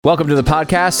Welcome to the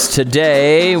podcast.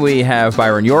 Today we have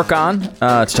Byron York on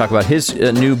to talk about his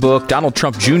new book. Donald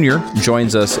Trump Jr.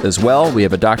 joins us as well. We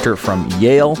have a doctor from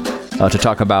Yale to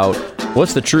talk about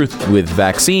what's the truth with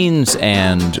vaccines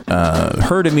and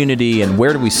herd immunity and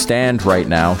where do we stand right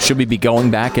now. Should we be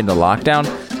going back into lockdown?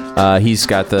 He's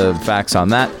got the facts on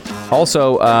that.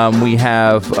 Also, we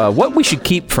have what we should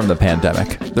keep from the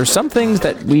pandemic. There's some things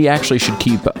that we actually should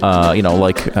keep,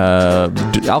 like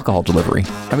alcohol delivery.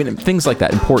 I mean, things like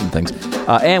that, important things.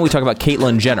 And we talk about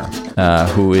Caitlyn Jenner,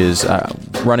 who is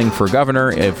running for governor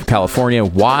of California.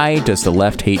 Why does the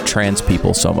left hate trans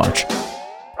people so much?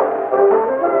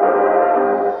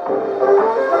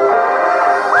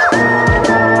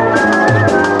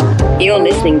 You're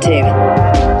listening to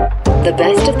the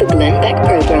best of the Glenn Beck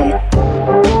program.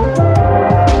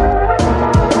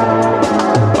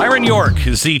 Byron York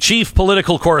is the chief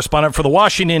political correspondent for the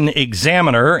Washington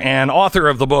Examiner and author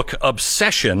of the book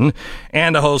Obsession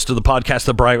and a host of the podcast,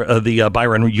 the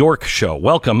Byron York Show.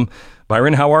 Welcome,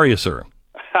 Byron. How are you, sir?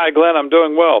 Hi, Glenn. I'm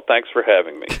doing well. Thanks for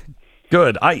having me.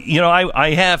 Good.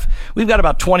 We've got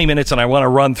about 20 minutes and I want to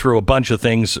run through a bunch of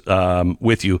things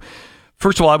with you.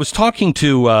 First of all, I was talking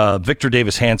to Victor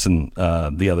Davis Hanson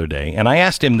the other day, and I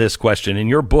asked him this question. And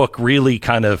your book really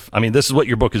this is what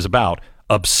your book is about,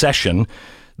 obsession.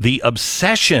 The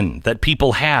obsession that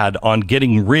people had on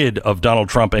getting rid of Donald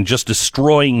Trump and just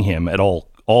destroying him at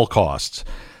all costs.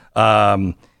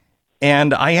 And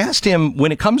I asked him,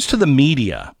 when it comes to the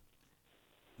media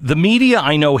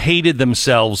I know hated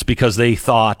themselves because they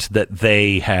thought that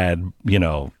they had,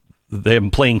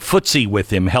 them playing footsie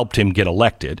with him helped him get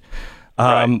elected.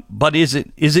 Right. But is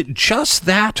it just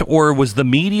that, or was the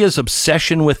media's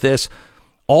obsession with this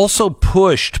also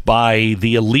pushed by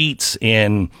the elites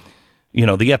in, the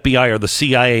FBI or the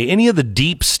CIA, any of the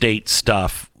deep state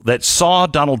stuff that saw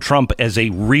Donald Trump as a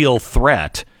real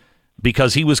threat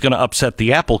because he was going to upset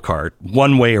the apple cart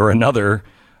one way or another,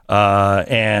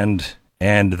 and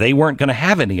they weren't going to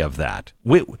have any of that?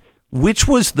 Which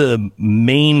was the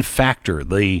main factor?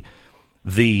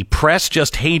 The press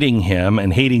just hating him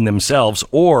and hating themselves,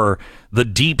 or the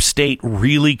deep state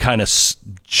really kind of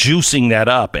juicing that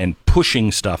up and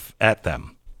pushing stuff at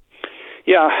them?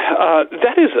 Yeah,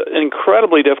 that is an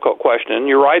incredibly difficult question.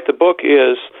 You're right, the book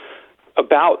is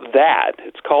about that.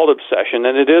 It's called Obsession,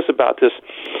 and it is about this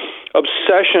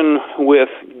obsession with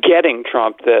getting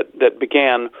Trump that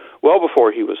began well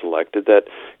before he was elected, that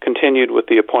continued with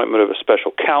the appointment of a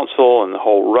special counsel and the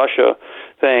whole Russia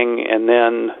thing, and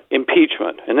then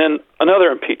impeachment, and then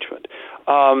another impeachment.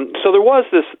 So there was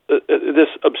this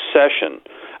obsession.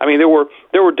 I mean, there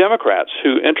were Democrats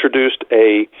who introduced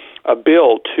a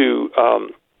bill to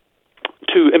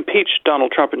impeach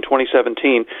Donald Trump in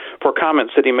 2017 for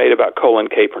comments that he made about Colin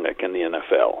Kaepernick in the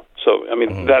NFL. So, I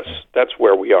mean, that's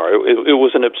where we are. It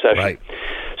was an obsession. Right.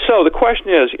 So the question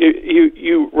is,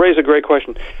 you raise a great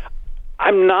question.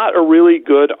 I'm not a really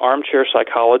good armchair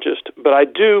psychologist, but I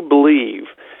do believe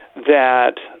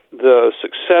that the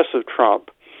success of Trump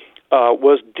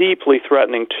was deeply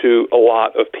threatening to a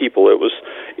lot of people. It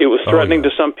was threatening to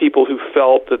some people who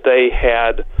felt that they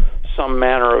had some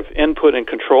manner of input and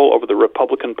control over the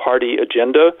Republican Party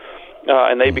agenda,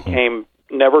 and they became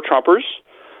never-Trumpers.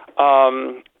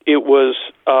 It was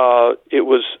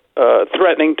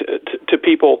threatening to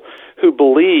people who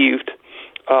believed.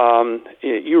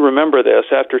 You remember this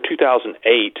after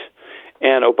 2008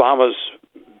 and Obama's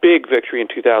big victory in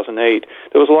 2008.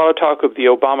 There was a lot of talk of the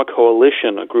Obama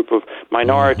coalition, a group of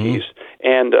minorities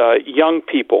and young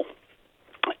people,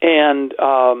 and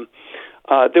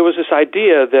there was this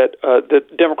idea that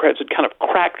Democrats had kind of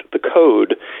cracked the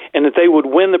code and that they would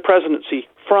win the presidency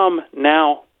from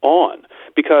now on,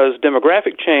 because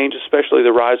demographic change, especially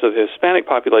the rise of the Hispanic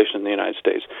population in the United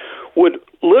States, would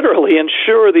literally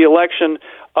ensure the election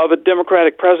of a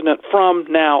Democratic president from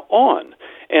now on.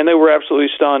 And they were absolutely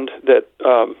stunned that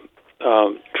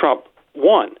Trump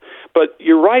won. But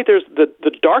you're right, there's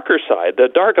the darker side, the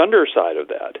dark underside of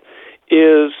that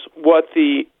is what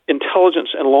the intelligence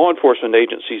and law enforcement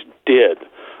agencies did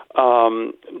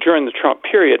during the Trump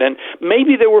period. And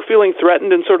maybe they were feeling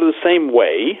threatened in sort of the same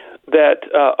way that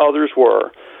others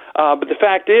were. But the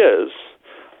fact is,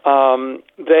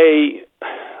 they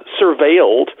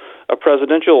surveilled a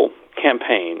presidential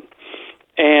campaign,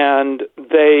 and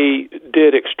they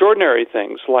did extraordinary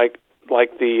things like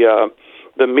the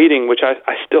meeting, which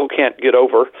I still can't get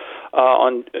over,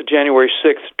 on January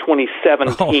 6th,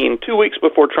 2017, 2 weeks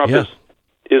before Trump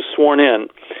is sworn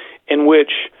in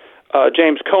which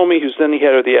James Comey, who's then the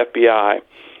head of the FBI,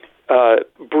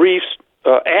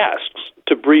 asks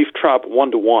to brief Trump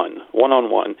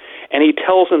one-on-one, and he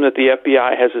tells him that the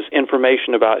FBI has this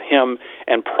information about him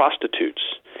and prostitutes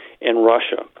in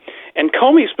Russia. And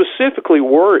Comey specifically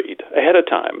worried ahead of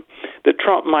time that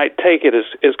Trump might take it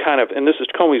as kind of, and this is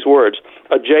Comey's words,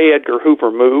 a J. Edgar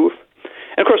Hoover move.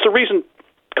 And, of course, the reason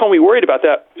Comey worried about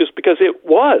that is because it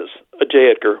was a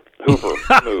J. Edgar Hoover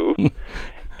move.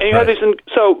 And you had these,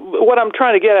 so what I'm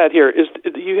trying to get at here is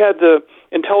you had the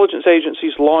intelligence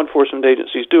agencies, law enforcement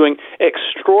agencies doing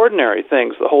extraordinary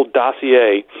things, the whole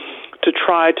dossier, to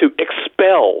try to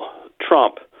expel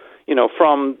Trump,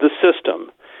 from the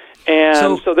system.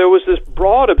 And so there was this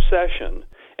broad obsession,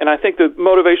 and I think the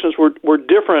motivations were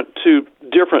different to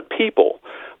different people,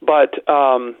 but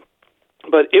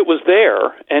it was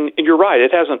there, and you're right,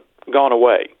 it hasn't gone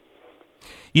away.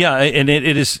 Yeah, and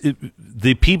it is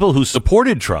the people who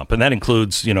supported Trump, and that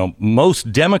includes, most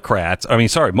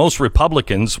most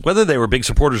Republicans, whether they were big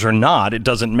supporters or not, it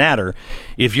doesn't matter.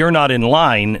 If you're not in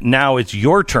line, now it's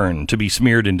your turn to be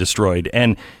smeared and destroyed.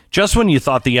 And just when you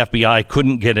thought the FBI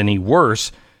couldn't get any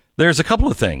worse, there's a couple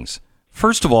of things.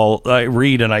 First of all, I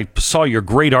read, and I saw your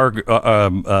great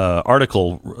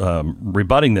article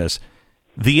rebutting this.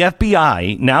 The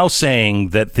FBI now saying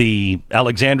that the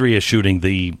Alexandria shooting,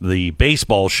 the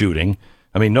baseball shooting,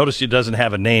 I mean, notice it doesn't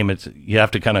have a name. You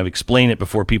have to kind of explain it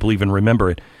before people even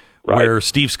remember it. Right. Where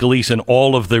Steve Scalise and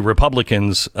all of the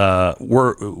Republicans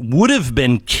would have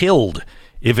been killed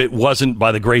if it wasn't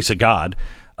by the grace of God.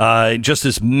 Just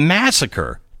this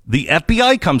massacre. The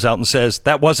FBI comes out and says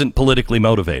that wasn't politically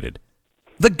motivated.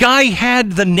 The guy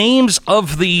had the names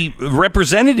of the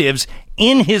representatives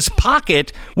in his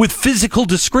pocket with physical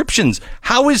descriptions.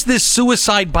 How is this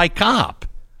suicide by cop?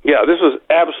 Yeah, this was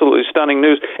absolutely stunning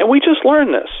news. And we just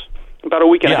learned this about a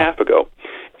week and a half ago.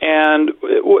 And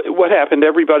what happened,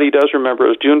 everybody does remember, it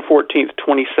was June 14th,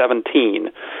 2017.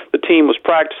 The team was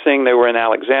practicing. They were in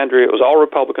Alexandria. It was all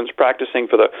Republicans practicing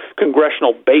for the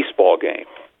congressional baseball game.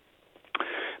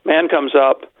 Man comes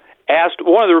up, asked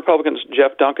one of the Republicans,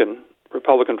 Jeff Duncan,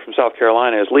 Republican from South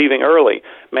Carolina, is leaving early.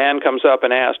 Man comes up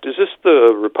and asked, is this the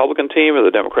Republican team or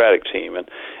the Democratic team?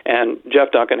 And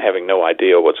Jeff Duncan, having no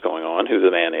idea what's going on, who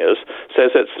the man is, says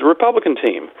it's the Republican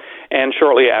team. And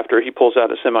shortly after, he pulls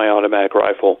out a semi-automatic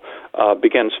rifle,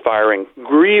 begins firing,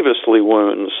 grievously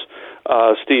wounds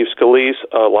Steve Scalise.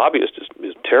 A lobbyist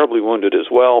is terribly wounded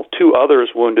as well. 2 others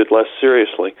wounded less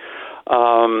seriously.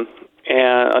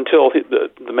 And until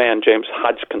the man, James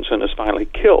Hodgkinson, is finally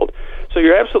killed. So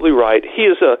you're absolutely right.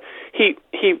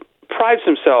 He prides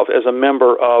himself as a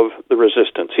member of the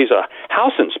resistance. He's a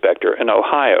house inspector in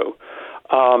Ohio,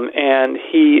 and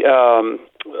he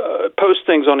posts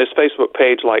things on his Facebook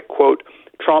page like, quote,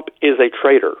 "Trump is a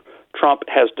traitor. Trump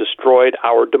has destroyed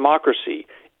our democracy.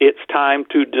 It's time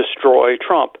to destroy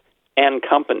Trump and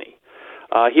company."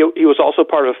 He was also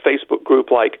part of a Facebook group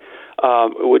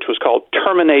which was called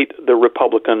Terminate the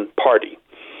Republican Party.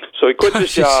 So he quits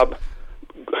his job,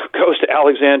 goes to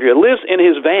Alexandria, lives in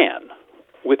his van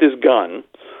with his gun,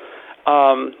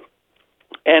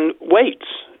 and waits.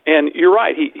 And you're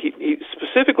right, he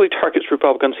specifically targets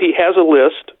Republicans. He has a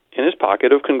list in his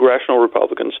pocket of congressional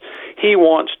Republicans he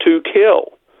wants to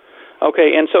kill.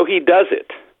 Okay, and so he does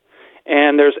it.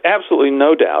 And there's absolutely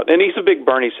no doubt, and he's a big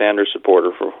Bernie Sanders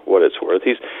supporter for what it's worth.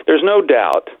 There's no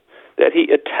doubt that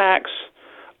he attacks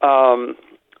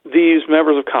these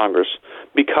members of Congress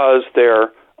because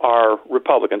there are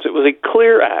Republicans. It was a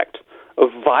clear act of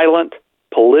violent,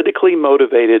 politically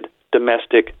motivated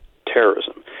domestic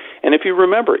terrorism. And if you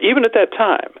remember, even at that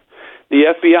time, the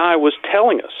FBI was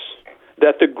telling us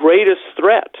that the greatest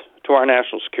threat to our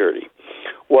national security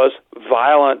was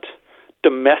violent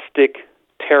domestic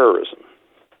terrorism.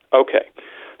 Okay,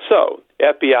 so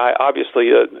FBI,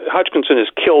 obviously, Hodgkinson is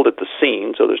killed at the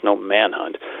scene, so there's no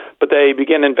manhunt, but they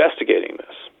begin investigating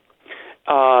this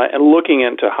and looking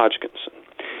into Hodgkinson.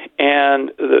 And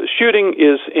the shooting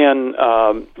is in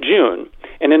June,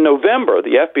 and in November,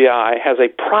 the FBI has a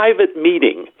private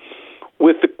meeting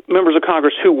with the members of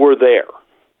Congress who were there.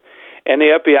 And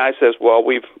the FBI says, well,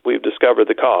 we've discovered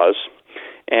the cause.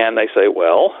 And they say,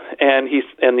 well, and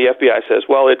the FBI says,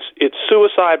 well, it's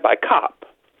suicide by cop.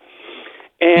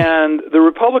 And the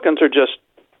Republicans are just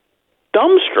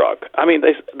dumbstruck. I mean,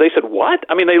 they said, what?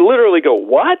 I mean, they literally go,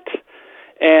 what?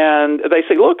 And they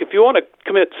say, look, if you want to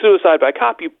commit suicide by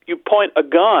cop, you point a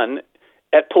gun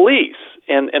at police,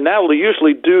 and that will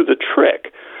usually do the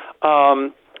trick.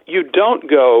 You don't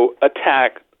go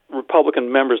attack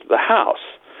Republican members of the House.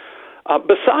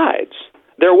 Besides,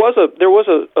 there was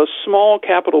a small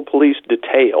Capitol Police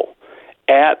detail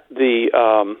at the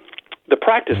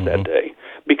practice that day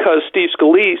because Steve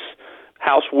Scalise,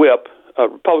 House Whip,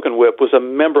 Republican whip, was a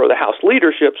member of the House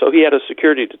leadership, so he had a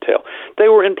security detail. They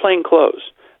were in plain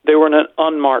clothes. They were in an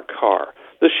unmarked car.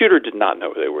 The shooter did not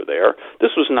know they were there.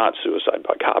 This was not suicide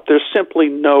by cop. There's simply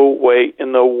no way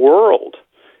in the world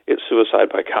it's suicide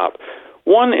by cop.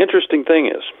 One interesting thing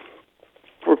is,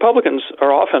 Republicans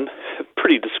are often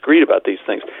pretty discreet about these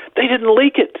things. They didn't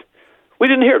leak it. We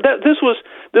didn't hear that. This was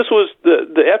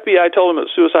the FBI told them it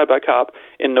was suicide by cop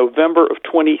in November of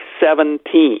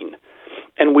 2017,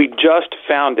 and we just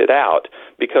found it out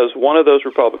because one of those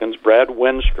Republicans, Brad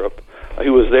Wenstrup,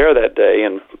 who was there that day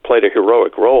and played a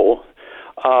heroic role,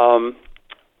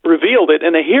 revealed it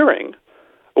in a hearing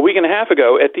a week and a half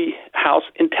ago at the House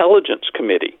Intelligence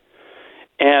Committee.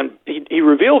 And he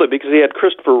revealed it because he had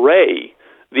Christopher Wray,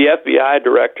 the FBI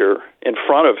director, in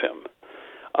front of him.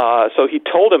 So he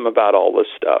told him about all this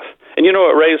stuff. And you know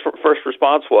what Ray's first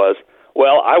response was?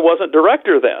 Well, I wasn't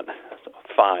director then.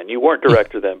 Fine, you weren't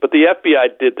director then, but the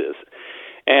FBI did this.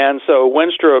 And so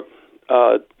Wenstrup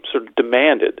sort of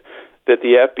demanded that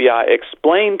the FBI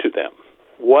explain to them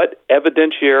what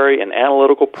evidentiary and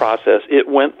analytical process it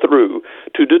went through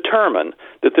to determine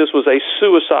that this was a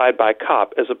suicide by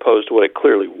cop as opposed to what it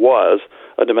clearly was,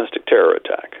 a domestic terror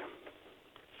attack.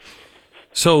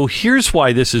 So here's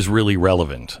why this is really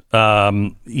relevant.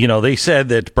 They said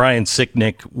that Brian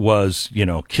Sicknick was,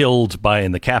 killed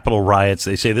in the Capitol riots.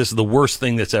 They say this is the worst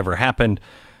thing that's ever happened.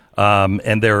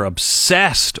 And they're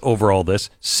obsessed over all this.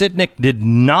 Sicknick did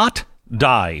not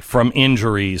die from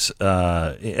injuries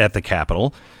at the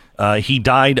Capitol. He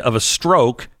died of a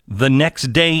stroke the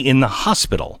next day in the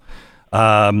hospital.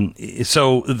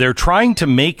 So they're trying to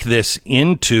make this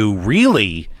into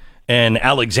really an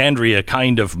Alexandria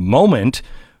kind of moment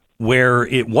where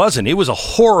it wasn't. It was a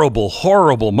horrible,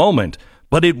 horrible moment,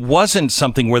 but it wasn't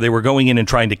something where they were going in and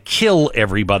trying to kill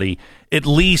everybody, at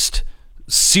least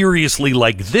seriously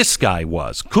like this guy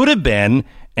was. Could have been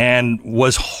and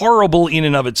was horrible in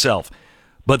and of itself.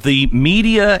 But the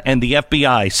media and the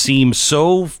FBI seem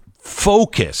so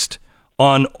focused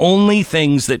on only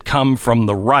things that come from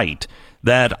the right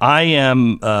that I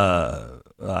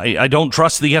don't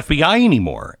trust the FBI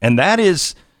anymore. And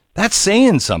that's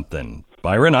saying something,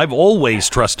 Byron. I've always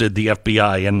trusted the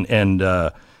FBI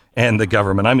and the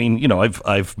government. I mean,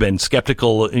 I've been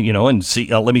skeptical, and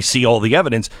let me see all the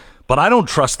evidence, but I don't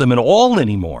trust them at all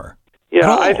anymore.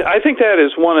 Yeah, I think that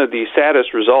is one of the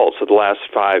saddest results of the last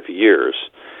 5 years.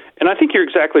 And I think you're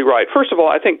exactly right. First of all,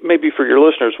 I think maybe for your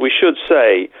listeners, we should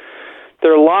say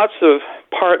there are lots of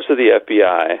parts of the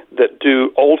FBI that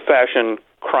do old-fashioned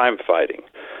crime fighting.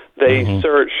 They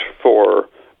search for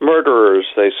murderers.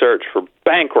 They search for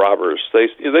bank robbers. They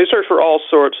search for all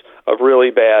sorts of really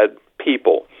bad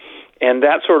people. And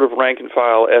that sort of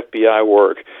rank-and-file FBI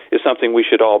work is something we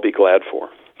should all be glad for.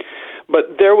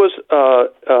 But there was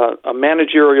a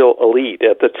managerial elite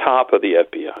at the top of the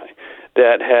FBI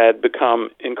that had become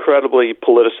incredibly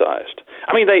politicized.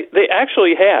 I mean, they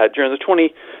actually had, during the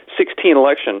 2016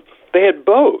 election, they had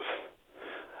both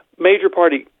major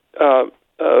party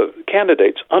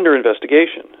candidates under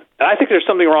investigation. And I think there's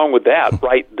something wrong with that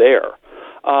right there.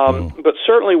 But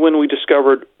certainly when we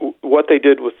discovered what they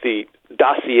did with the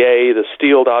dossier, the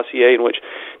Steele dossier, in which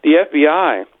the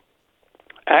FBI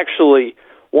actually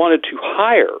wanted to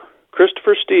hire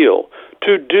Christopher Steele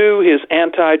to do his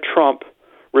anti-Trump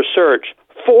research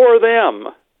for them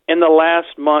in the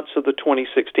last months of the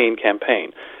 2016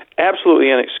 campaign. Absolutely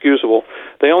inexcusable.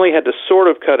 They only had to sort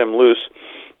of cut him loose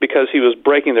because he was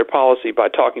breaking their policy by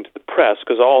talking to the press,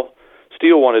 because all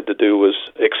Steele wanted to do was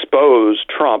expose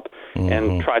Trump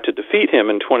and try to defeat him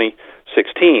in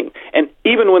 2016. And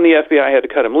even when the FBI had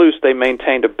to cut him loose, they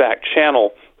maintained a back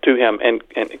channel to him and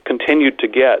continued to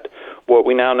get what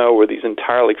we now know were these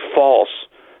entirely false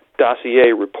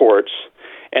dossier reports.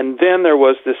 And then there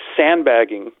was this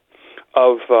sandbagging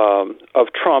of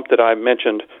Trump that I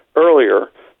mentioned earlier,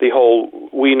 the whole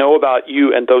 "we know about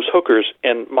you and those hookers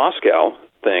in Moscow"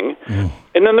 thing.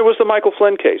 And then there was the Michael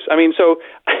Flynn case. I mean, so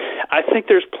I think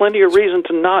there's plenty of reason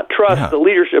to not trust the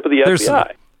leadership of the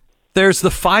FBI. There's the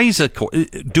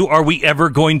FISA. Are we ever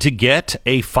going to get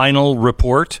a final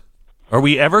report? Are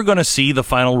we ever going to see the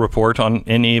final report on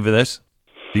any of this,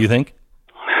 do you think?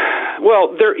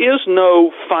 Well, there is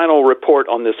no final report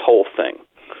on this whole thing.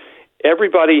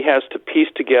 Everybody has to piece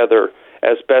together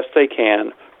as best they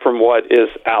can from what is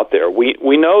out there. We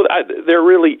know that there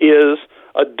really is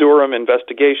a Durham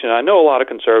investigation. I know a lot of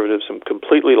conservatives have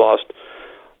completely lost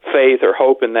faith or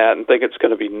hope in that and think it's going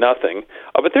to be nothing.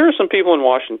 But there are some people in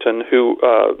Washington who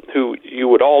you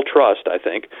would all trust, I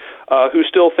think, who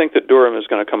still think that Durham is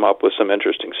going to come up with some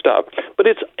interesting stuff. But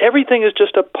everything is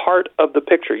just a part of the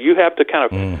picture. You have to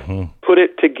kind of put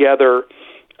it together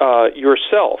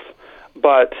yourself.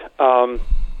 But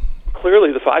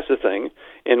clearly the FISA thing,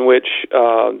 in which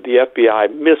the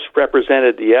FBI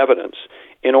misrepresented the evidence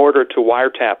in order to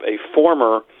wiretap a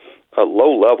former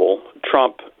low-level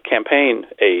Trump campaign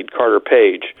aide, Carter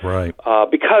Page, right?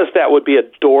 Because that would be a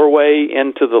doorway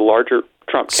into the larger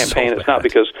Trump campaign. It's not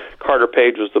because Carter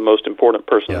Page was the most important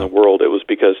person in the world. It was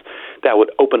because that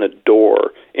would open a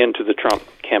door into the Trump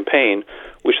campaign,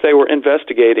 which they were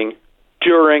investigating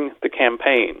during the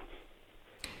campaign.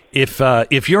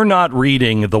 If you're not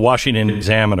reading the Washington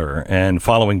Examiner and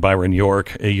following Byron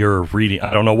York, you're reading,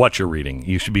 I don't know what you're reading.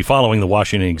 You should be following the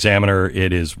Washington Examiner.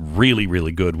 It is really,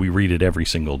 really good. We read it every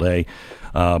single day.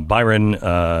 Byron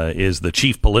is the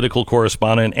chief political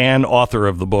correspondent and author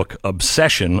of the book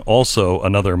Obsession, also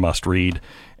another must-read,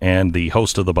 and the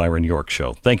host of the Byron York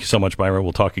Show. Thank you so much, Byron.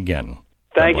 We'll talk again.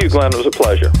 Thank you, Glenn. It was a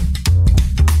pleasure.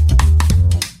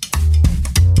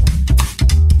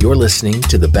 You're listening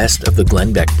to the Best of the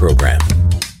Glenn Beck program.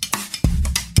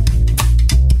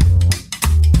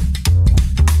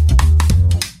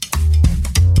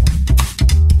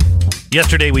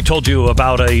 Yesterday, we told you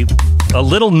about a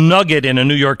little nugget in a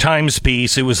New York Times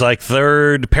piece. It was like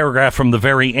third paragraph from the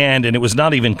very end, and it was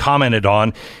not even commented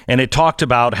on. And it talked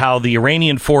about how the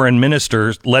Iranian foreign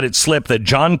minister let it slip that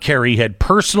John Kerry had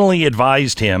personally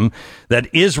advised him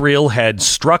that Israel had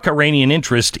struck Iranian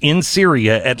interest in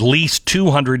Syria at least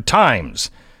 200 times.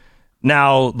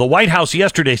 Now, the White House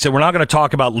yesterday said we're not going to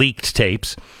talk about leaked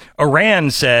tapes.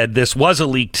 Iran said this was a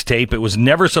leaked tape. It was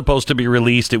never supposed to be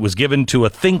released. It was given to a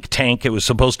think tank. It was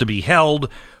supposed to be held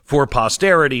for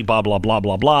posterity, blah, blah, blah,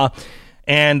 blah, blah.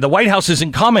 And the White House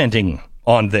isn't commenting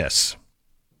on this.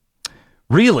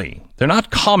 Really, they're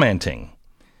not commenting.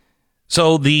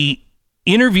 So the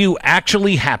interview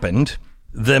actually happened.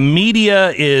 The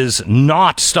media is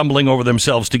not stumbling over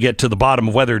themselves to get to the bottom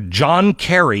of whether John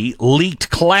Kerry leaked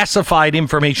classified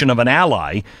information of an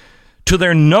ally to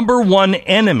their number one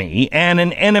enemy and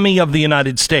an enemy of the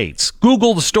United States.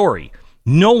 Google the story.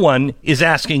 No one is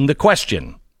asking the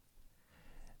question.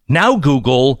 Now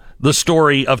Google the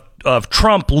story of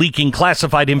Trump leaking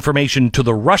classified information to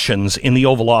the Russians in the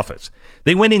Oval Office.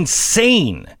 They went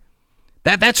insane.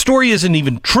 That story isn't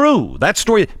even true. That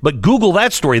story, but Google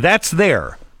that story. That's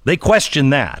there. They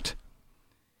question that.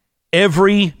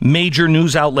 Every major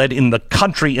news outlet in the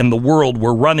country and the world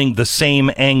were running the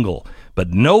same angle,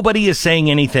 but nobody is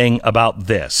saying anything about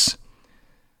this.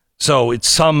 So it's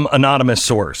some anonymous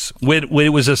source. It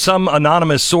was some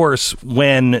anonymous source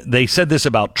when they said this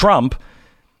about Trump,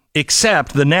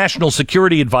 except the National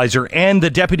Security Advisor and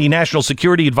the Deputy National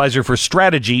Security Advisor for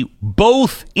Strategy,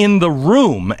 both in the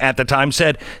room at the time,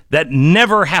 said that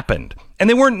never happened. And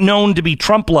they weren't known to be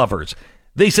Trump lovers.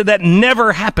 They said that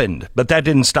never happened, but that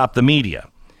didn't stop the media.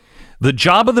 The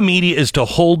job of the media is to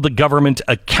hold the government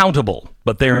accountable,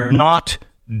 but they're not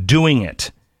doing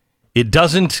it. It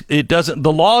doesn't,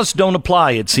 the laws don't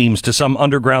apply, it seems, to some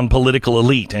underground political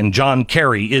elite, and John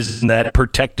Kerry is in that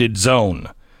protected zone.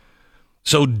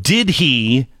 So did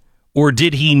he or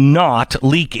did he not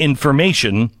leak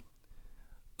information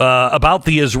about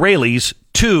the Israelis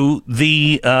to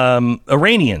the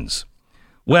Iranians?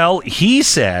 Well, he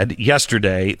said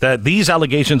yesterday that these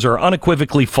allegations are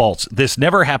unequivocally false. This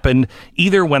never happened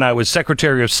either when I was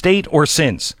Secretary of State or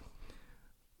since.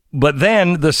 But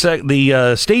then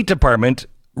the State Department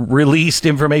released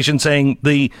information saying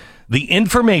the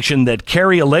information that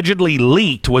Kerry allegedly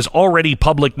leaked was already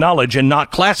public knowledge and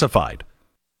not classified.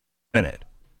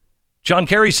 John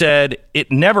Kerry said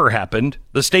it never happened.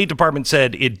 The State Department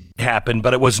said it happened,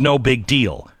 but it was no big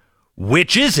deal.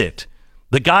 Which is it?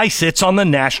 The guy sits on the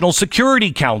National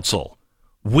Security Council.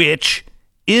 Which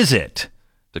is it?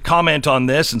 To comment on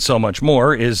this and so much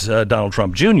more is Donald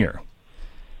Trump Jr.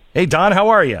 Hey, Don, how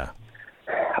are you?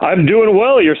 I'm doing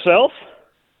well. Yourself?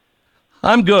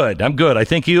 I'm good. I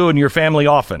think you and your family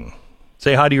often.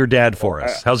 Say hi to your dad for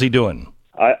us. How's he doing?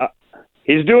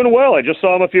 He's doing well. I just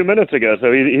saw him a few minutes ago,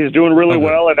 so he's doing really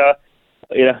well. And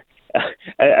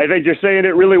I think you're saying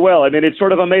it really well. I mean, it's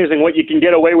sort of amazing what you can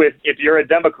get away with if you're a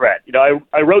Democrat. You know,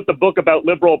 I wrote the book about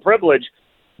liberal privilege,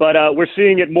 but we're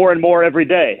seeing it more and more every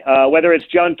day. Whether it's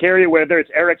John Kerry, whether it's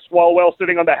Eric Swalwell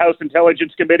sitting on the House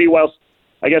Intelligence Committee, whilst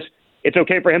I guess it's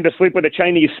okay for him to sleep with a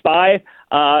Chinese spy.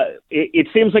 It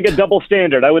seems like a double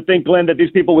standard. I would think, Glenn, that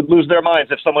these people would lose their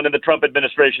minds if someone in the Trump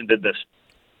administration did this.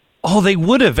 Oh, they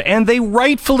would have, and they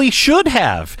rightfully should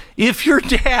have. If your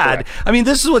dad, correct. I mean,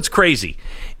 this is what's crazy.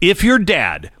 If your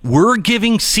dad were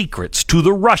giving secrets to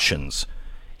the Russians,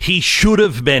 he should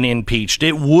have been impeached.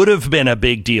 It would have been a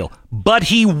big deal, but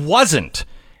he wasn't.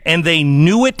 and they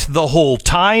knew it the whole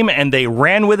time, and they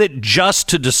ran with it just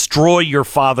to destroy your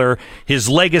father, his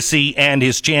legacy, and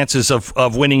his chances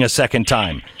of winning a second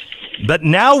time. But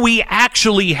now we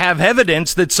actually have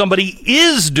evidence that somebody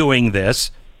is doing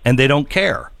this, and they don't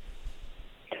care.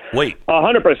 Wait.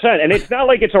 100%. And it's not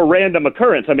like it's a random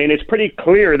occurrence. I mean, it's pretty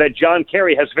clear that John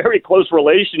Kerry has very close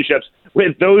relationships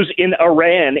with those in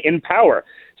Iran in power.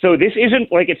 So this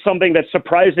isn't like it's something that's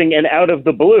surprising and out of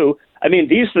the blue. I mean,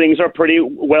 these things are pretty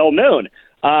well known.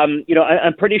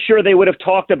 I'm pretty sure they would have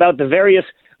talked about the various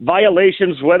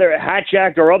violations, whether Hatch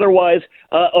Act or otherwise,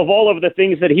 of all of the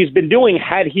things that he's been doing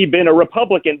had he been a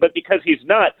Republican. But because he's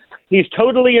not, he's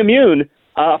totally immune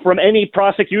from any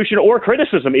prosecution or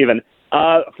criticism even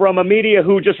from a media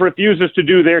who just refuses to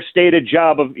do their stated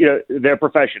job of their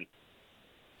profession.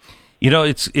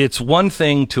 It's one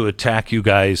thing to attack you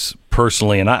guys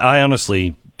personally, and I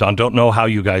honestly, Don, don't know how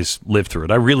you guys live through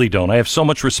it. I really don't. I have so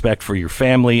much respect for your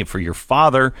family, for your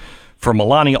father, for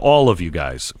Melania, all of you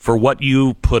guys, for what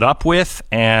you put up with.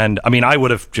 And I mean, I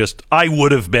would have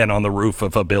been on the roof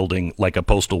of a building like a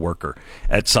postal worker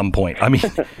at some point. I mean,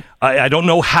 I don't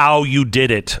know how you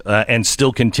did it and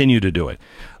still continue to do it.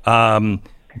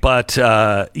 But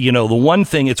the one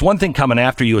thing, it's one thing coming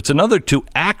after you. It's another to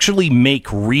actually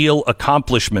make real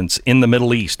accomplishments in the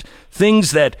Middle East,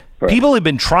 things that people have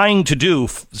been trying to do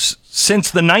since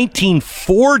the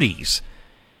 1940s.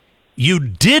 You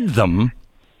did them.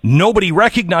 Nobody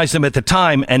recognized them at the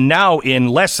time. And now in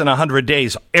less than 100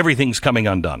 days, everything's coming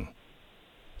undone.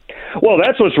 Well,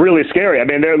 that's what's really scary. I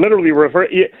mean, they're literally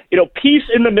peace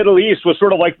in the Middle East was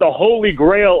sort of like the holy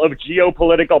grail of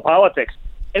geopolitical politics.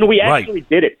 And we actually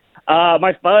did it.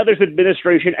 My father's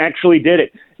administration actually did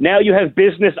it. Now you have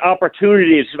business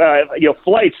opportunities,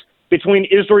 flights between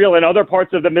Israel and other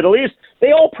parts of the Middle East.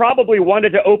 They all probably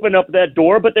wanted to open up that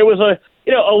door, but there was a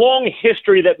long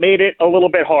history that made it a little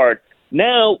bit hard.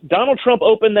 Now Donald Trump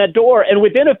opened that door, and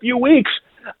within a few weeks,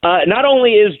 not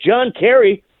only is John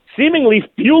Kerry seemingly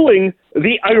fueling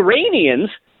the Iranians,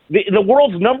 the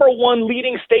world's number one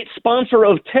leading state sponsor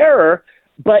of terror,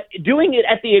 but doing it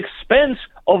at the expense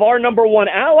of our number one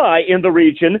ally in the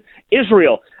region,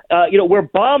 Israel. We're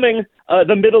bombing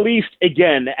the Middle East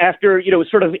again after,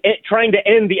 sort of trying to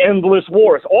end the endless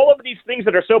wars. All of these things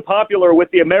that are so popular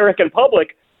with the American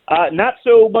public, not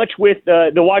so much with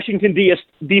the Washington,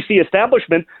 D.C.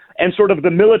 establishment and sort of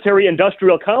the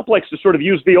military-industrial complex, to sort of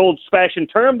use the old-fashioned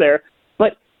term there,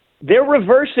 but they're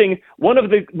reversing one of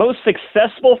the most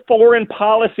successful foreign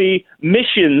policy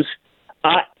missions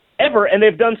ever, and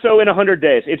they've done so in 100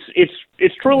 days.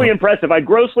 It's truly impressive. I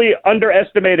grossly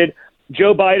underestimated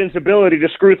Joe Biden's ability to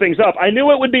screw things up. I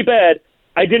knew it would be bad.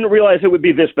 I didn't realize it would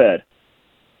be this bad.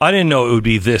 I didn't know it would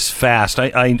be this fast.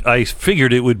 I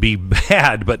figured it would be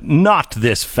bad, but not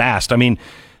this fast. I mean,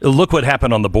 look what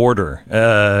happened on the border.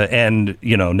 And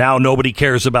now nobody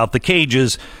cares about the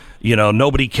cages.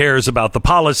 Nobody cares about the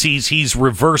policies. He's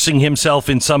reversing himself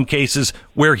in some cases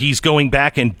where he's going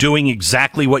back and doing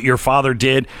exactly what your father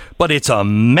did. But it's a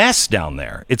mess down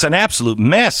there. It's an absolute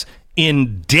mess.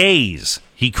 In days,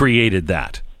 he created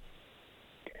that.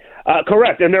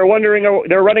 Correct. And they're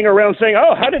running around saying,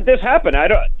 oh, how did this happen?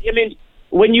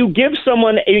 When you give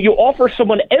someone, you offer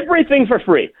someone everything for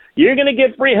free, you're going to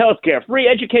give free health care, free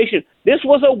education. This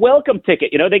was a welcome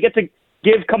ticket. They get to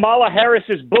give Kamala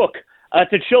Harris's book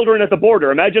to children at the border.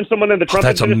 Imagine someone in the Trump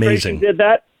administration did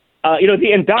that.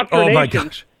 The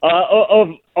indoctrination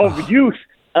of youth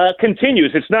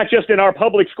continues. It's not just in our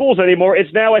public schools anymore.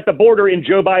 It's now at the border in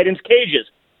Joe Biden's cages.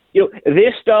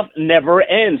 This stuff never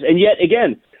ends. And yet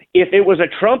again, if it was a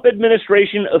Trump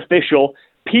administration official,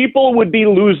 people would be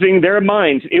losing their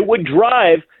minds. It would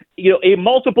drive, a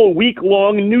multiple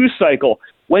week-long news cycle.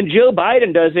 When Joe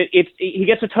Biden does it, he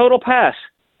gets a total pass.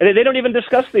 And they don't even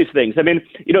discuss these things. I mean,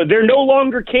 they're no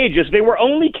longer cages. They were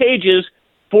only cages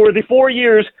for the 4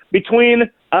 years between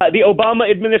the Obama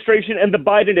administration and the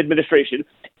Biden administration.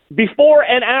 Before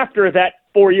and after that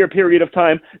 4-year period of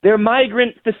time, they're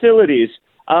migrant facilities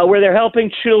where they're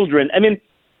helping children. I mean,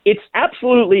 it's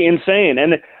absolutely insane.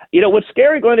 And, what's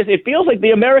scary, Glenn, is it feels like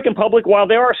the American public, while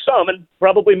there are some, and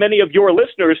probably many of your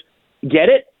listeners get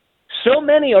it, so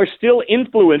many are still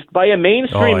influenced by a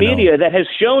mainstream media that has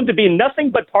shown to be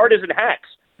nothing but partisan hacks.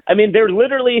 I mean,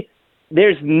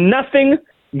 there's nothing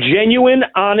genuine,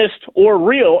 honest, or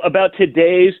real about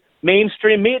today's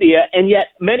mainstream media, and yet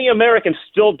many Americans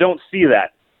still don't see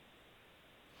that.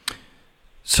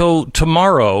 So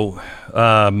tomorrow,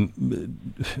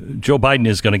 Joe Biden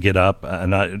is going to get up,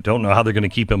 and I don't know how they're going to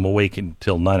keep him awake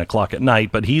until 9 o'clock at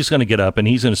night, but he's going to get up and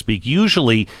he's going to speak.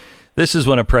 Usually, this is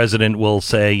when a president will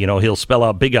say, he'll spell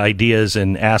out big ideas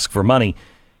and ask for money.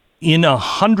 in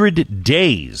 100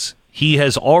 days, he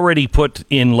has already put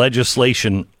in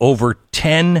legislation over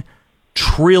 $10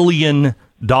 trillion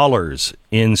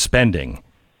in spending.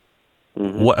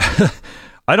 Mm-hmm. What?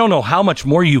 I don't know how much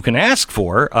more you can ask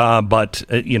for, but,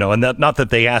 and not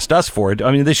that they asked us for it.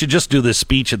 I mean, they should just do this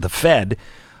speech at the Fed.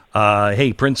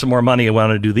 Hey, print some more money. I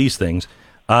want to do these things.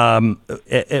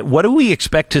 What do we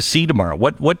expect to see tomorrow?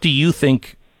 What do you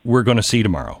think we're going to see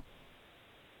tomorrow?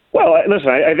 Well, listen,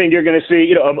 I think you're going to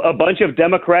see, a bunch of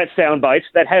Democrat sound bites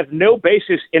that have no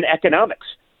basis in economics.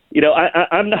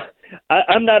 I'm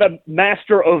not a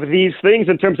master of these things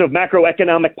in terms of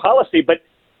macroeconomic policy, but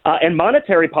and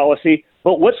monetary policy.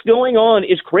 But what's going on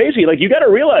is crazy. Like, you got to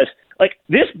realize,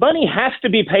 this money has to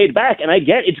be paid back. And I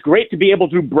get it's great to be able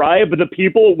to bribe the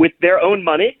people with their own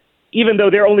money, even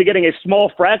though they're only getting a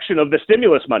small fraction of the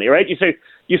stimulus money, right? You say,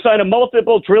 you sign a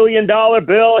multiple $1 trillion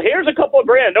bill, here's a couple of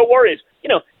grand, no worries.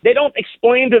 They don't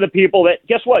explain to the people that,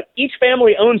 guess what? Each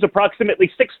family owns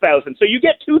approximately 6,000. So you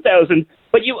get 2,000,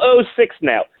 but you owe 6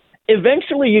 now.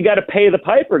 Eventually, you got to pay the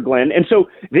piper, Glenn. And so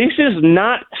this is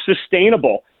not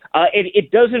sustainable.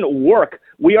 It doesn't work.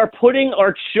 We are putting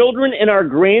our children and our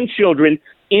grandchildren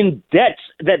in debts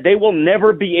that they will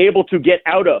never be able to get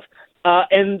out of.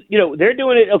 And they're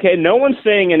doing it. Okay, no one's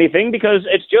saying anything because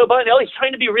it's Joe Biden. Oh, he's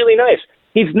trying to be really nice.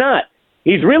 He's not.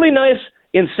 He's really nice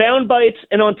in sound bites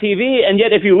and on TV. And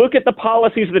yet, if you look at the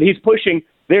policies that he's pushing,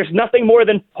 there's nothing more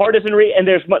than partisanry and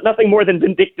there's nothing more than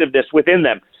vindictiveness within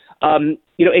them.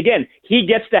 Again, he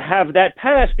gets to have that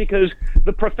pass because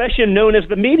the profession known as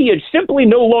the media simply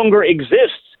no longer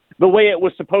exists the way it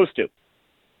was supposed to.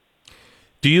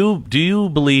 Do you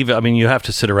believe, I mean, you have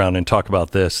to sit around and talk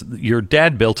about this. Your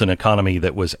dad built an economy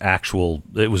that was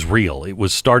it was real. It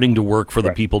was starting to work for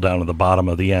the people down at the bottom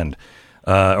of the end,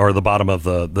 or the bottom of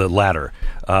the ladder.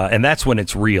 And that's when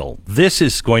it's real. This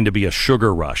is going to be a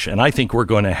sugar rush. And I think we're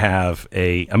going to have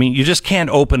you just can't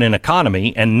open an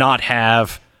economy and not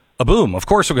have a boom. Of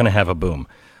course we're going to have a boom.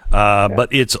 But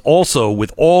it's also,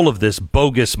 with all of this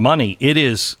bogus money,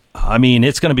 it's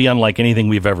going to be unlike anything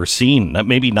we've ever seen.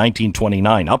 Maybe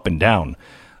 1929, up and down.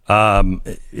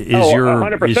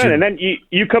 100%. And then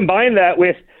you combine that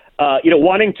with,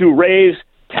 wanting to raise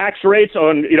tax rates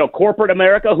on, corporate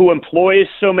America, who employs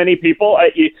so many people.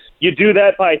 You do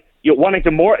that by wanting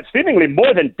to seemingly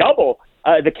more than double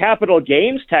the capital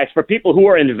gains tax for people who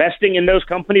are investing in those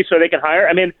companies so they can hire.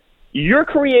 I mean, you're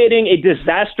creating a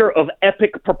disaster of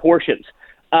epic proportions.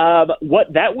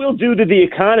 What that will do to the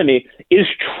economy is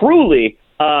truly,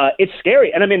 it's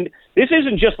scary. And I mean, this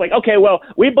isn't just like, okay, well,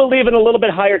 we believe in a little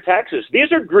bit higher taxes.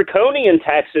 These are draconian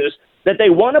taxes that they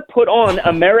want to put on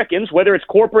Americans, whether it's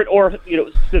corporate or,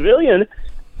 civilian,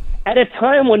 at a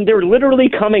time when they're literally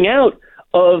coming out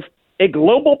of a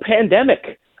global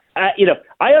pandemic.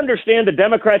 I understand the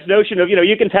Democrats' notion of,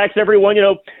 you can tax everyone.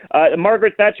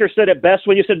 Margaret Thatcher said it best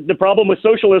when you said the problem with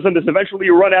socialism is eventually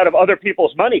you run out of other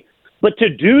people's money. But to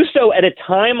do so at a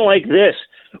time like this,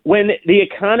 when the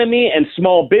economy and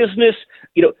small business,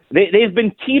 they've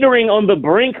been teetering on the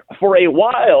brink for a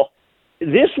while,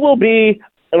 this will be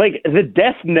like the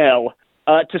death knell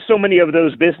to so many of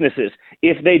those businesses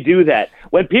if they do that.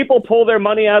 When people pull their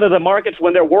money out of the markets,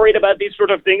 when they're worried about these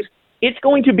sort of things, it's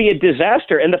going to be a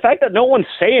disaster. And the fact that no one's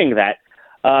saying that,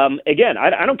 again,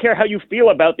 I don't care how you feel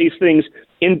about these things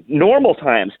in normal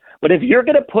times, but if you're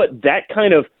going to put that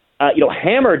kind of,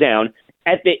 hammer down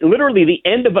at literally the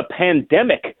end of a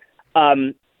pandemic,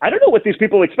 I don't know what these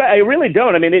people expect. I really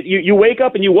don't. I mean, you wake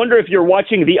up and you wonder if you're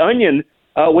watching The Onion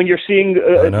when you're seeing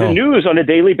the news on a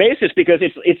daily basis, because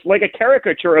it's like a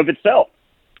caricature of itself.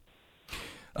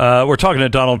 We're talking to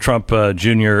Donald Trump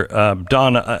Jr.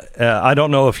 Don, I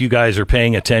don't know if you guys are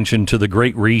paying attention to the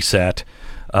Great Reset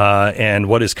and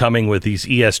what is coming with these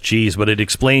ESGs, but it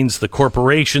explains the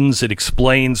corporations. It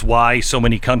explains why so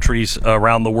many countries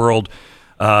around the world,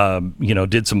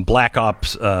 did some black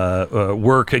ops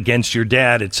work against your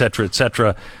dad, et cetera, et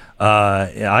cetera.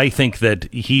 I think that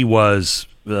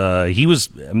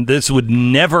this would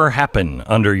never happen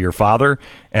under your father,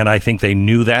 and I think they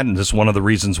knew that, and this is one of the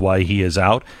reasons why he is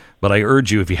out. But I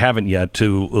urge you, if you haven't yet,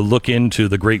 to look into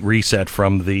the Great Reset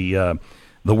from the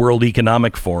World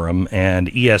Economic Forum,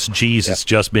 and ESGs has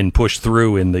just been pushed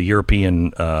through in the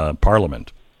European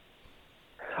Parliament.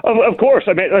 Of course.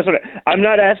 I mean, listen, I'm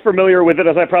not as familiar with it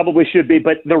as I probably should be,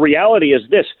 but the reality is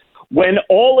this. When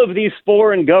all of these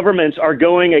foreign governments are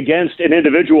going against an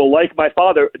individual like my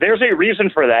father, there's a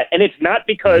reason for that. And it's not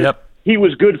because he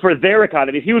was good for their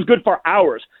economy. He was good for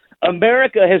ours.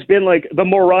 America has been like the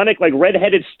moronic, like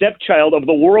redheaded stepchild of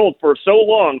the world for so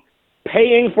long,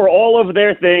 paying for all of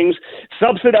their things,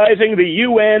 subsidizing the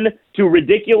UN to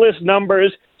ridiculous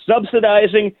numbers,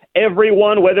 subsidizing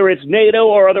everyone, whether it's NATO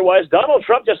or otherwise. Donald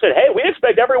Trump just said, hey, we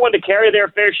expect everyone to carry their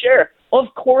fair share.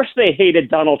 Of course they hated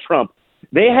Donald Trump.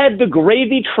 They had the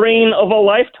gravy train of a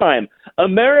lifetime.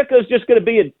 America's just going to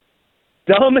be a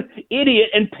dumb idiot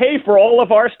and pay for all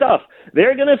of our stuff.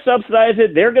 They're going to subsidize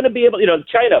it. They're going to be able,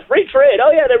 China, free trade.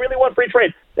 Oh, yeah, they really want free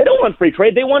trade. They don't want free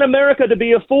trade. They want America to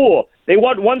be a fool. They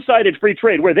want one-sided free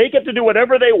trade where they get to do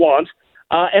whatever they want.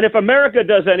 And if America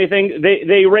does anything,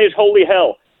 they raise holy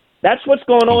hell. That's what's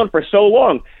going on for so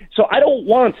long. So I don't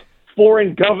want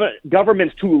foreign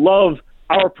governments to love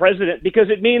our president because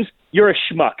it means you're a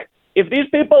schmuck. If these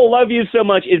people love you so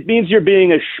much, it means you're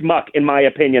being a schmuck, in my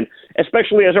opinion,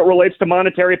 especially as it relates to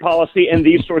monetary policy and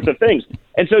these sorts of things.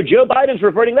 And so Joe Biden's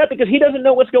reverting that because he doesn't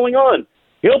know what's going on.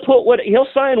 He'll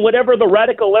sign whatever the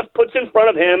radical left puts in front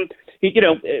of him.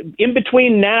 In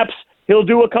between naps, he'll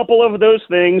do a couple of those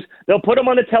things. They'll put him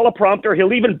on a teleprompter.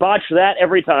 He'll even botch that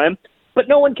every time. But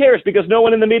no one cares because no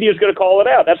one in the media is going to call it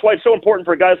out. That's why it's so important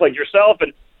for guys like yourself,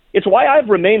 and it's why I've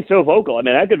remained so vocal. I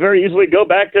mean, I could very easily go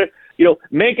back to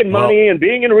making money and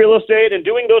being in real estate and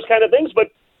doing those kind of things, but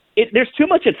there's too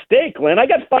much at stake, Glenn. I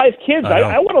got 5 kids.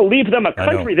 I want to leave them a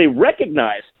country they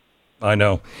recognize. I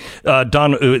know.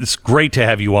 Don, it's great to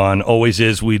have you on. Always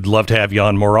is. We'd love to have you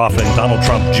on more often. Donald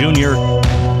Trump Jr.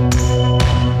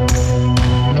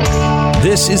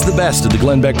 This is the best of the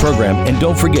Glenn Beck program. And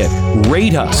don't forget,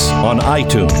 rate us on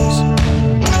iTunes.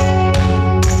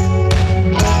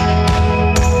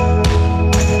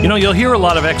 You'll hear a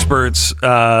lot of experts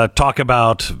talk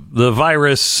about the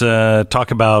virus,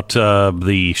 talk about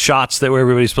the shots that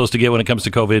everybody's supposed to get when it comes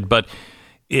to COVID. But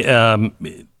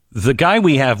the guy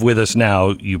we have with us now,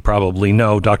 you probably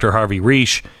know, Dr. Harvey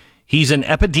Risch. He's an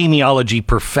epidemiology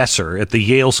professor at the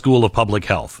Yale School of Public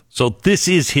Health. So this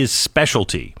is his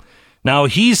specialty. Now,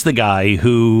 he's the guy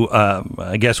who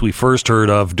I guess we first heard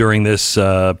of during this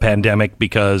pandemic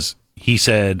because he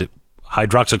said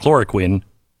hydroxychloroquine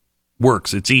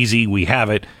works. It's easy. We have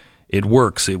it. It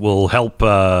works. It will help,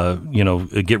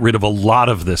 get rid of a lot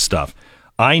of this stuff.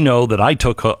 I know that I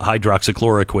took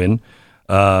hydroxychloroquine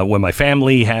when my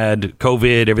family had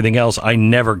COVID, everything else. I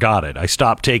never got it. I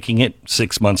stopped taking it.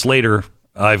 6 months later,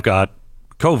 I've got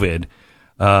COVID.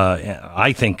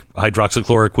 I think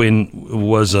hydroxychloroquine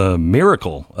was a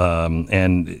miracle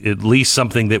and at least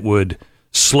something that would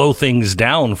slow things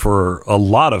down for a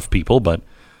lot of people. But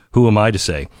who am I to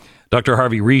say? Dr.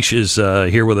 Harvey Risch is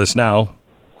here with us now.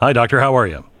 Hi, Doctor. How are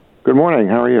you? Good morning.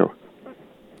 How are you?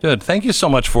 Good. Thank you so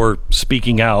much for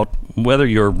speaking out, whether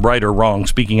you're right or wrong,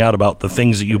 speaking out about the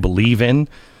things that you believe in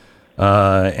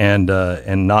and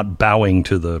not bowing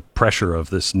to the pressure of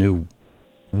this new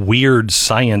weird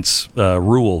science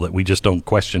rule that we just don't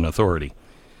question authority.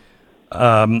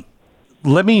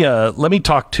 Let me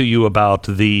talk to you about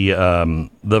the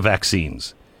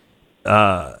vaccines.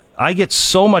 I get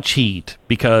so much heat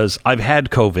because I've had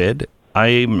COVID.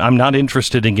 I'm not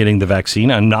interested in getting the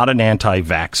vaccine. I'm not an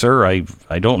anti-vaxxer.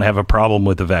 I don't have a problem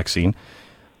with the vaccine.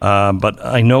 But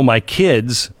I know my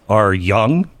kids are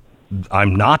young.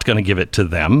 I'm not going to give it to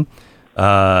them.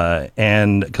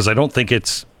 And because I don't think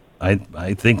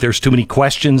I think there's too many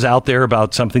questions out there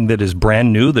about something that is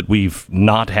brand new that we've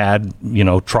not had,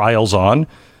 trials on.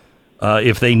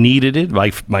 If they needed it,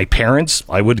 my parents,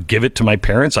 I would give it to my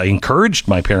parents. I encouraged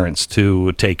my parents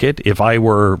to take it. If I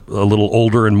were a little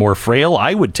older and more frail,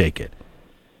 I would take it.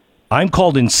 I'm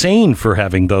called insane for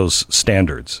having those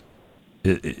standards.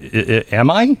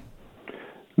 Am I?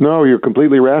 No, you're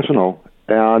completely rational.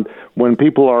 And when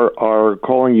people are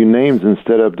calling you names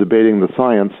instead of debating the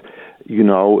science,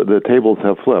 the tables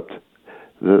have flipped.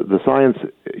 The science,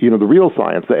 the real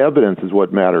science, the evidence is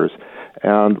what matters.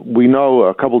 And we know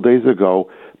a couple days ago,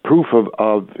 proof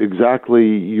of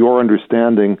exactly your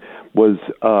understanding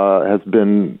has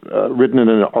been written in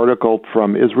an article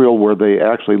from Israel where they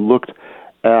actually looked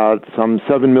at some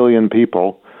 7 million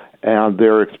people and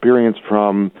their experience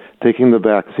from taking the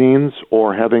vaccines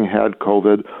or having had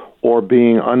COVID or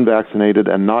being unvaccinated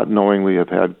and not knowingly have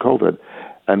had COVID.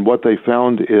 And what they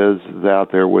found is that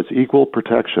there was equal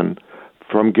protection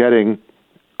from getting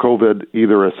COVID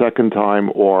either a second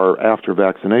time or after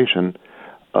vaccination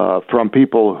from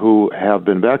people who have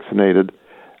been vaccinated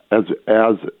as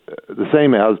the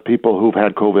same as people who've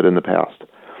had COVID in the past.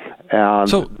 And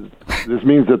so, this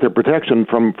means that their protection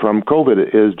from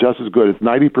COVID is just as good. It's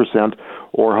 90%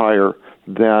 or higher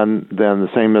than the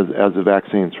same as the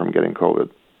vaccines from getting COVID.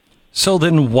 So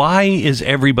then why is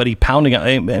everybody pounding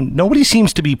on? Nobody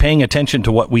seems to be paying attention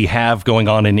to what we have going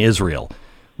on in Israel.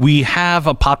 We have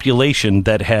a population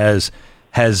that has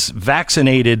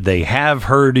vaccinated. They have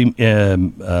herd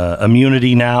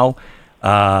immunity now.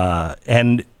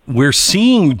 And we're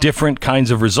seeing different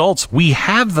kinds of results. We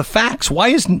have the facts. Why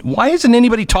isn't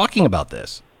anybody talking about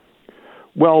this?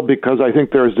 Well, because I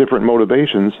think there's different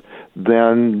motivations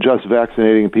than just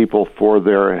vaccinating people for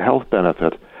their health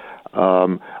benefit.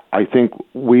 I think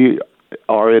we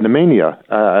are in a mania.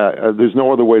 There's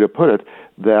no other way to put it,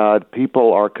 that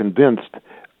people are convinced,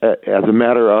 as a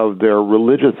matter of their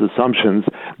religious assumptions,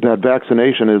 that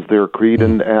vaccination is their creed,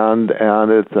 and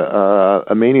it's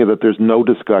a mania that there's no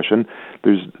discussion,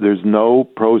 there's no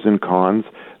pros and cons,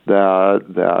 that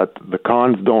the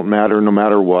cons don't matter no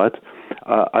matter what.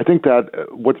 I think that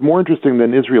what's more interesting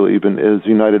than Israel even is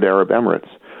United Arab Emirates,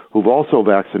 who've also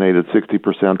vaccinated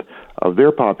 60% of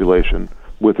their population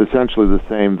with essentially the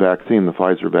same vaccine, the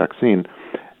Pfizer vaccine.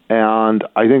 And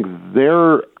I think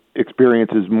their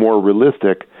experience is more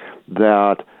realistic,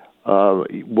 that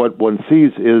what one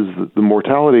sees is the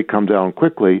mortality come down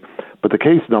quickly, but the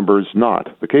case numbers not.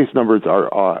 The case numbers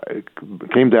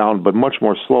came down, but much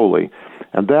more slowly.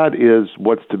 And that is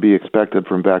what's to be expected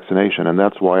from vaccination. And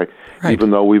that's why,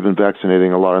 even though we've been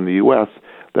vaccinating a lot in the U.S.,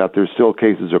 that there's still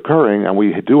cases occurring, and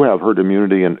we do have herd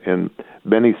immunity in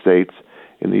many states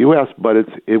in the U.S., but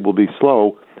it will be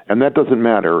slow, and that doesn't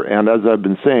matter. And as I've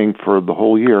been saying for the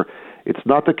whole year, it's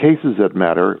not the cases that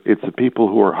matter, it's the people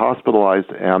who are hospitalized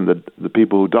and the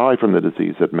people who die from the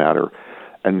disease that matter.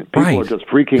 And people are just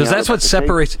freaking out. Because that's what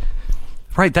separates...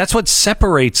 Right, that's what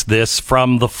separates this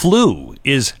from the flu,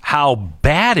 is how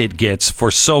bad it gets for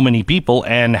so many people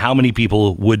and how many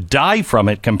people would die from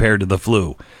it compared to the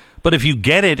flu. But if you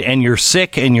get it and you're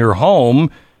sick and you're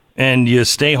home and you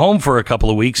stay home for a couple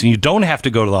of weeks and you don't have to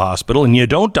go to the hospital and you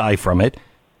don't die from it,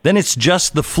 then it's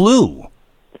just the flu.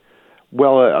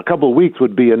 Well, a couple of weeks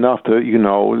would be enough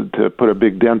to put a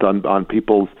big dent on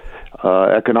people's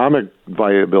economic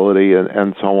viability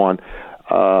and so on.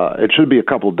 It should be a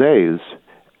couple of days.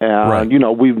 And,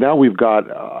 we've got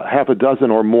half a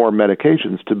dozen or more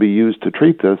medications to be used to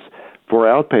treat this for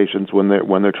outpatients when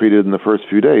they're treated in the first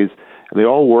few days. And they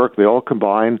all work, they all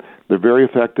combine, they're very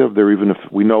effective.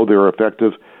 We know they're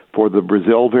effective for the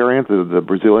Brazil variant. The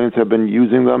Brazilians have been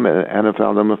using them and have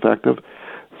found them effective.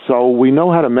 So we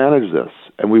know how to manage this,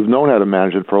 and we've known how to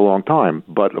manage it for a long time.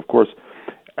 But, of course,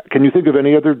 can you think of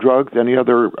any other drugs, any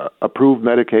other approved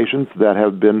medications that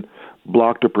have been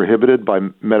blocked or prohibited by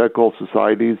medical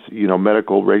societies,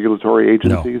 medical regulatory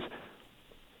agencies?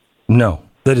 No.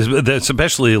 That's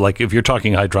especially, like, if you're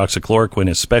talking hydroxychloroquine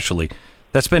especially,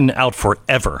 that's been out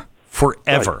forever.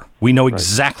 Right. We know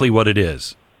exactly what it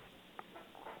is.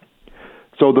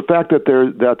 So the fact that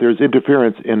there's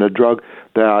interference in a drug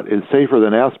that is safer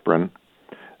than aspirin,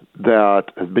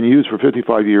 that has been used for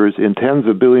 55 years in tens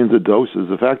of billions of doses,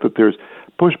 the fact that there's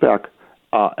pushback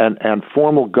and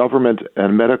formal government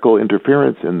and medical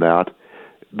interference in that,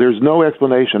 there's no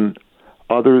explanation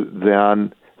other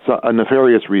than a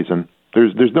nefarious reason.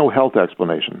 There's no health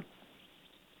explanation.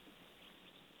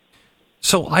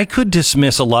 So I could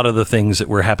dismiss a lot of the things that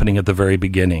were happening at the very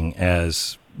beginning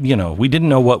as, we didn't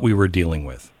know what we were dealing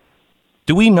with.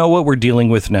 Do we know what we're dealing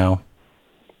with now?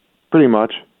 Pretty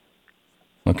much.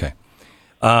 Okay.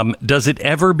 Does it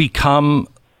ever become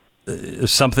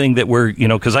something that we're,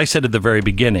 because I said at the very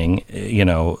beginning,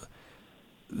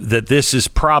 that this is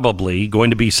probably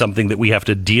going to be something that we have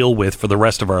to deal with for the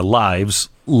rest of our lives,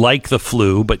 like the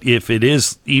flu. But if it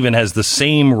is even has the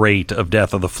same rate of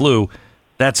death of the flu,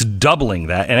 that's doubling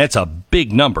that. And it's a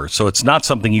big number. So it's not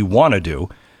something you want to do,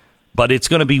 but it's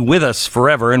going to be with us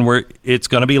forever. And it's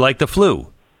going to be like the flu.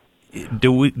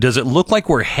 Does it look like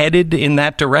we're headed in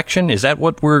that direction? Is that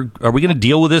what are we going to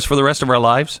deal with this for the rest of our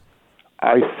lives?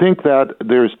 I think that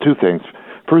there's two things.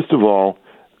 First of all,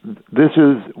 this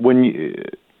is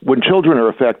when children are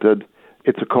affected,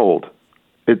 it's a cold.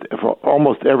 For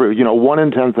almost every, 1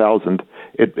 in 10,000,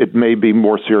 it may be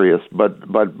more serious, but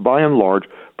by and large,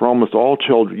 for almost all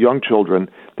young children,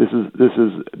 this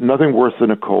is nothing worse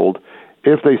than a cold.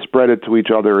 If they spread it to each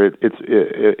other,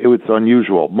 it's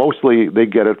unusual. Mostly they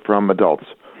get it from adults,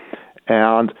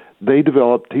 and they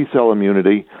develop T-cell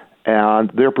immunity,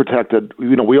 and they're protected.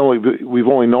 We've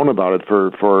only known about it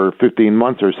for 15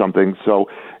 months or something, so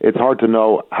it's hard to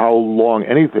know how long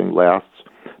anything lasts.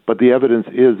 But the evidence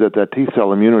is that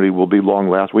T-cell immunity will be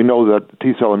long-lasting. We know that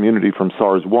T-cell immunity from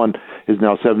SARS-1 is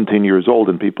now 17 years old,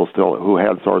 and people who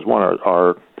had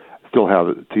SARS-1 still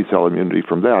have T-cell immunity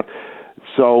from that.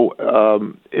 So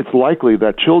it's likely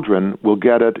that children will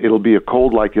get it. It'll be a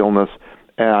cold-like illness,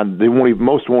 and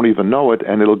most won't even know it,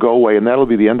 and it'll go away, and that'll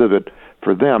be the end of it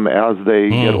for them as they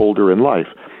get older in life.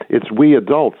 It's we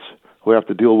adults who have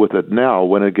to deal with it now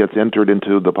when it gets entered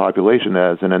into the population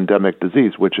as an endemic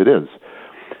disease, which it is.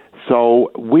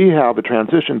 So we have a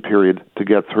transition period to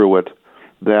get through it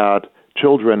that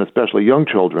children, especially young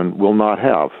children, will not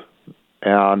have.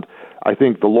 And I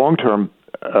think the long-term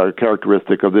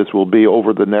characteristic of this will be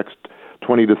over the next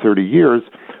 20 to 30 years,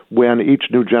 when each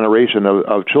new generation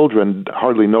of children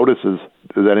hardly notices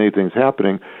that anything's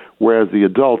happening, whereas the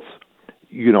adults,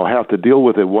 have to deal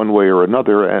with it one way or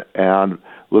another, and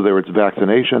whether it's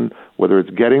vaccination, whether it's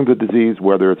getting the disease,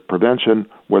 whether it's prevention,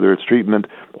 whether it's treatment,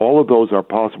 all of those are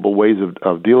possible ways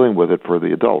of dealing with it for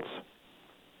the adults.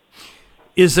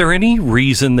 Is there any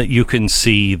reason that you can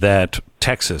see that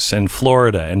Texas and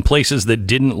Florida and places that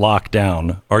didn't lock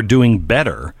down are doing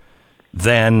better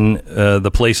than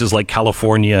the places like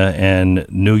California and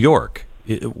New York?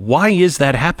 Why is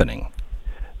that happening?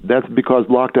 That's because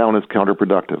lockdown is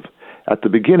counterproductive. At the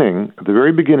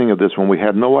very beginning of this, when we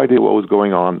had no idea what was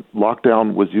going on,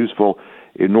 lockdown was useful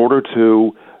in order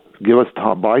to give us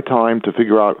buy time to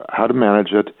figure out how to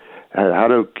manage it, how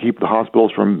to keep the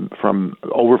hospitals from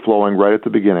overflowing right at the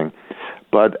beginning.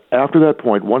 But after that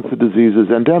point, once the disease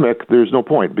is endemic, there's no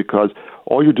point, because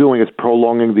all you're doing is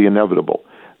prolonging the inevitable.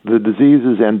 The disease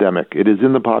is endemic. It is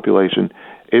in the population.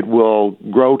 It will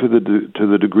grow to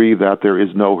the degree that there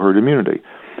is no herd immunity.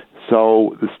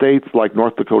 So the states like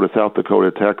North Dakota, South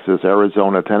Dakota, Texas,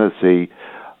 Arizona, Tennessee,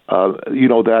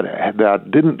 that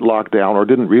didn't lock down or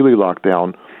didn't really lock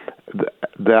down,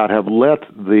 that have let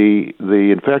the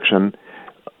infection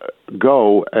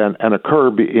go and occur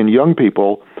in young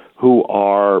people who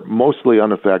are mostly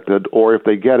unaffected, or if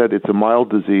they get it, it's a mild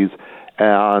disease,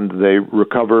 and they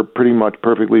recover pretty much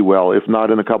perfectly well. If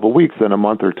not in a couple of weeks, then a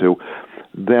month or two.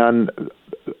 Then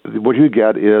what you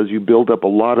get is you build up a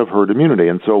lot of herd immunity.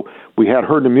 And so we had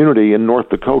herd immunity in North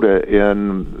Dakota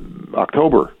in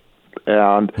October,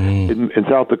 and in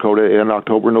South Dakota in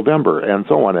October, November, and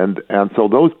so on. And so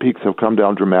those peaks have come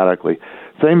down dramatically.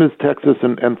 Same as Texas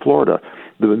and Florida.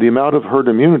 The amount of herd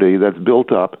immunity that's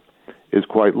built up is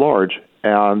quite large.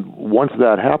 And once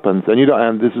that happens,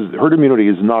 herd immunity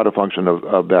is not a function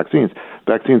of vaccines.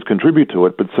 Vaccines contribute to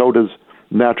it, but so does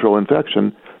natural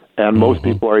infection. And most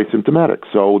people are asymptomatic.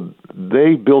 So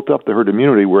they built up the herd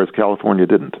immunity, whereas California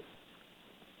didn't.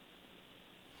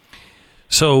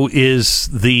 So is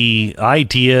the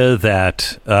idea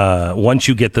that once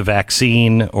you get the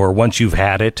vaccine or once you've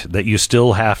had it, that you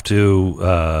still have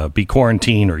to be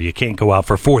quarantined, or you can't go out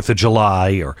for 4th of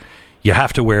July, or you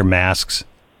have to wear masks?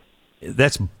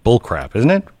 That's bullcrap, isn't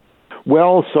it?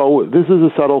 Well, so this is a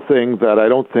subtle thing that I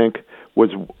don't think was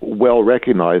well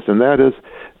recognized, and that is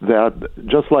that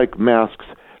just like masks,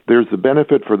 there's the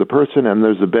benefit for the person and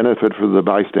there's the benefit for the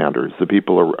bystanders, the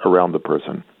people around the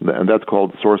person, and that's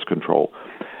called source control.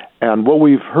 And what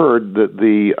we've heard, that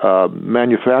the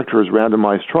manufacturers'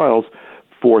 randomized trials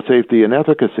for safety and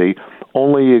efficacy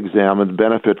only examined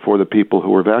benefit for the people who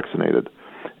were vaccinated.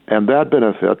 And that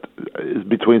benefit is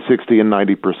between 60 and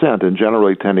 90%, and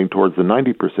generally tending towards the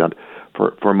 90%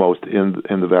 for most in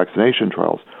the vaccination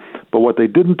trials. But what they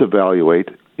didn't evaluate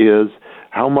is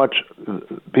how much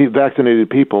vaccinated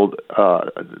people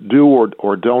do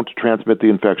or don't transmit the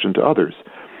infection to others.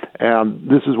 And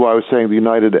this is why I was saying the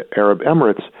United Arab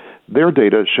Emirates, their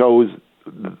data shows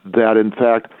that, in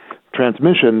fact,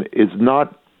 transmission is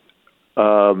not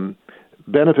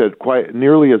benefit quite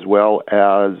nearly as well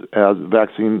as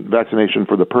vaccination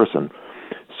for the person.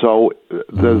 So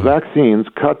the vaccines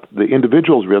cut the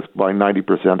individual's risk by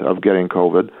 90% of getting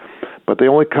COVID, but they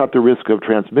only cut the risk of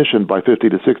transmission by 50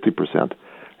 to 60%.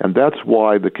 And that's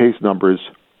why the case numbers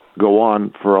go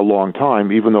on for a long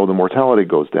time, even though the mortality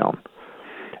goes down.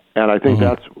 And I think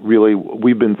that's really,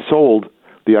 we've been sold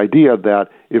the idea that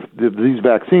if these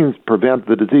vaccines prevent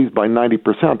the disease by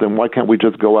 90%, then why can't we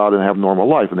just go out and have normal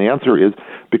life? And the answer is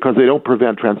because they don't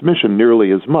prevent transmission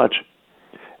nearly as much,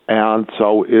 and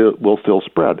so it will still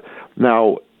spread.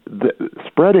 Now,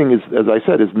 spreading, as I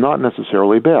said, is not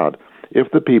necessarily bad. If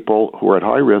the people who are at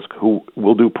high risk, who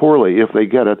will do poorly if they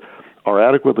get it, are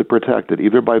adequately protected,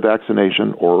 either by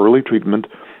vaccination or early treatment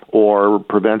or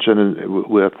prevention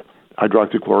with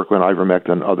hydroxychloroquine,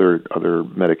 ivermectin, other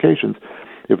medications,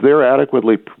 if they're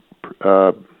adequately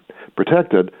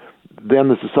protected, then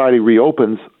the society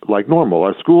reopens like normal.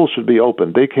 Our schools should be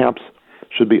open. Day camps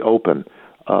should be open,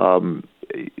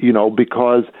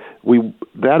 because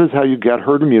that is how you get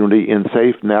herd immunity in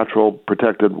safe, natural,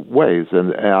 protected ways.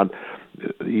 And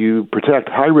you protect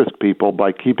high-risk people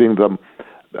by keeping them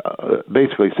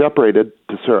basically separated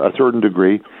to a certain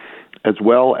degree, as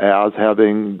well as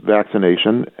having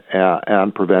vaccination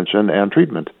and prevention and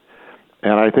treatment.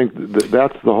 And I think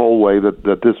that's the whole way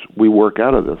that we work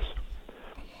out of this.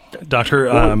 Doctor,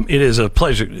 it is a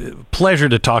pleasure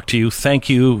to talk to you. Thank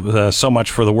you so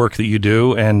much for the work that you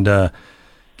do, and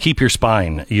keep your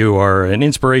spine. You are an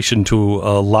inspiration to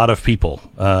a lot of people,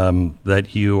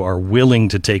 that you are willing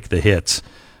to take the hits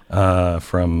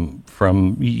from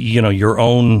your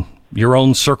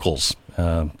own circles.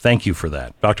 Thank you for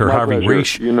that, Dr. Harvey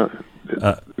Risch.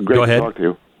 Great go ahead. To talk to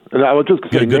you. And I was just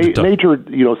going to say, nature,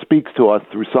 speaks to us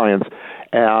through science,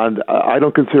 and I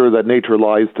don't consider that nature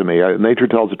lies to me. Nature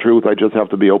tells the truth. I just have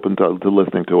to be open to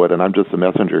listening to it, and I'm just a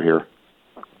messenger here.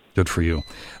 Good for you.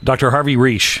 Dr. Harvey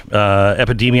Risch,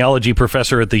 epidemiology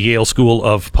professor at the Yale School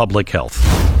of Public Health.